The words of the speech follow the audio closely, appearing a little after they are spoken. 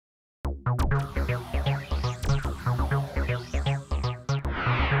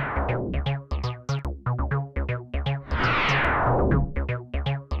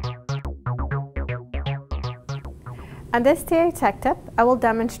On this TA Tech Tip, I will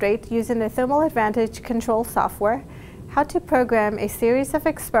demonstrate using the Thermal Advantage control software how to program a series of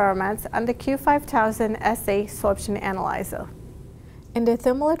experiments on the Q5000SA Sorption analyzer. In the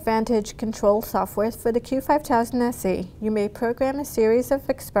Thermal Advantage control software for the Q5000SA, you may program a series of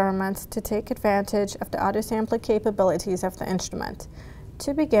experiments to take advantage of the autosampler capabilities of the instrument.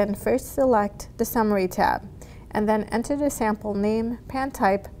 To begin, first select the Summary tab, and then enter the sample name, pan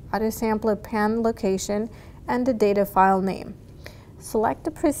type, autosampler pan location, and the data file name. Select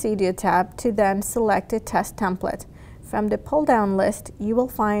the Procedure tab to then select a test template. From the pull-down list, you will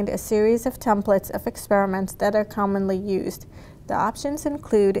find a series of templates of experiments that are commonly used. The options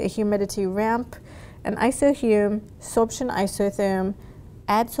include a humidity ramp, an isohum, sorption isotherm,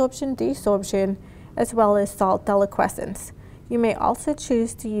 adsorption desorption, as well as salt deliquescence. You may also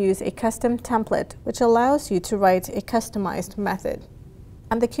choose to use a custom template, which allows you to write a customized method.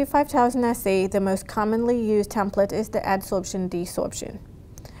 On the Q5000SA, the most commonly used template is the adsorption desorption.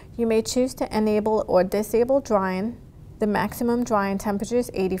 You may choose to enable or disable drying. The maximum drying temperature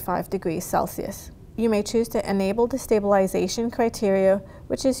is 85 degrees Celsius. You may choose to enable the stabilization criteria,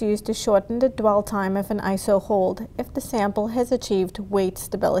 which is used to shorten the dwell time of an ISO hold if the sample has achieved weight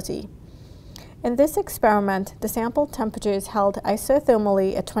stability. In this experiment, the sample temperature is held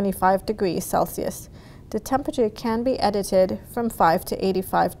isothermally at 25 degrees Celsius. The temperature can be edited from 5 to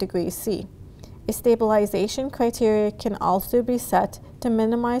 85 degrees C. A stabilization criteria can also be set to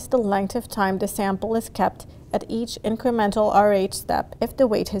minimize the length of time the sample is kept at each incremental RH step if the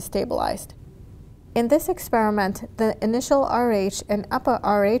weight has stabilized. In this experiment, the initial RH and upper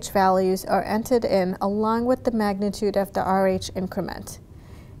RH values are entered in along with the magnitude of the RH increment.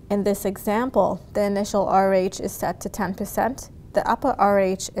 In this example, the initial RH is set to 10%, the upper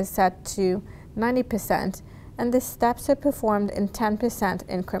RH is set to 90%, and the steps are performed in 10%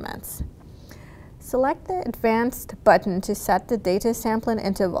 increments. Select the Advanced button to set the data sampling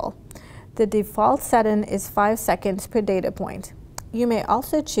interval. The default setting is 5 seconds per data point. You may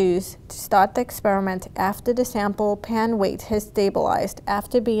also choose to start the experiment after the sample pan weight has stabilized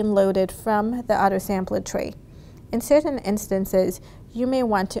after being loaded from the autosampler tray. In certain instances, you may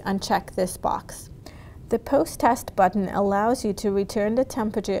want to uncheck this box. The Post-Test button allows you to return the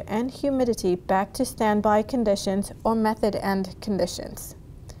temperature and humidity back to standby conditions or method end conditions.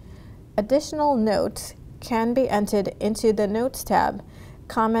 Additional notes can be entered into the Notes tab.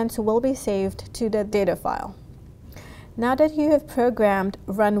 Comments will be saved to the data file. Now that you have programmed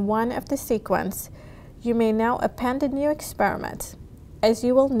run 1 of the sequence, you may now append a new experiment. As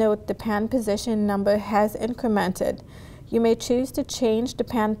you will note, the pan position number has incremented. You may choose to change the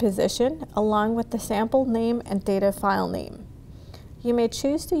pan position along with the sample name and data file name. You may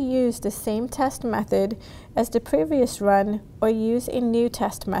choose to use the same test method as the previous run or use a new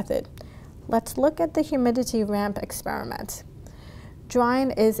test method. Let's look at the humidity ramp experiment.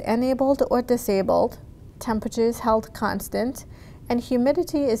 Drying is enabled or disabled, temperature is held constant, and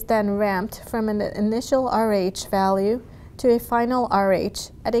humidity is then ramped from an initial RH value to a final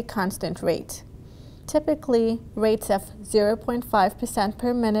RH at a constant rate. Typically, rates of 0.5%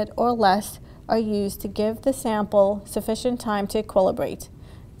 per minute or less are used to give the sample sufficient time to equilibrate.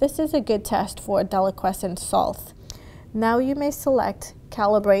 This is a good test for deliquescent salts. Now you may select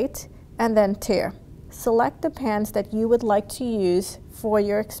Calibrate and then Tare. Select the pans that you would like to use for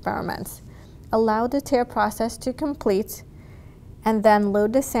your experiments. Allow the tare process to complete, and then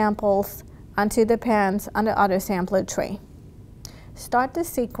load the samples onto the pans on the autosampler tray. Start the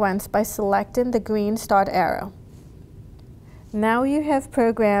sequence by selecting the green start arrow. Now you have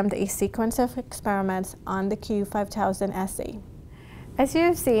programmed a sequence of experiments on the Q5000SA. As you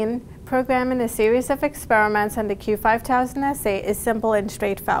have seen, programming a series of experiments on the Q5000SA is simple and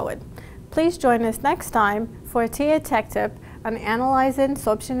straightforward. Please join us next time for a TA Tech Tip on analyzing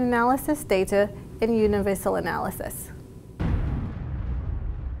sorption analysis data in universal analysis.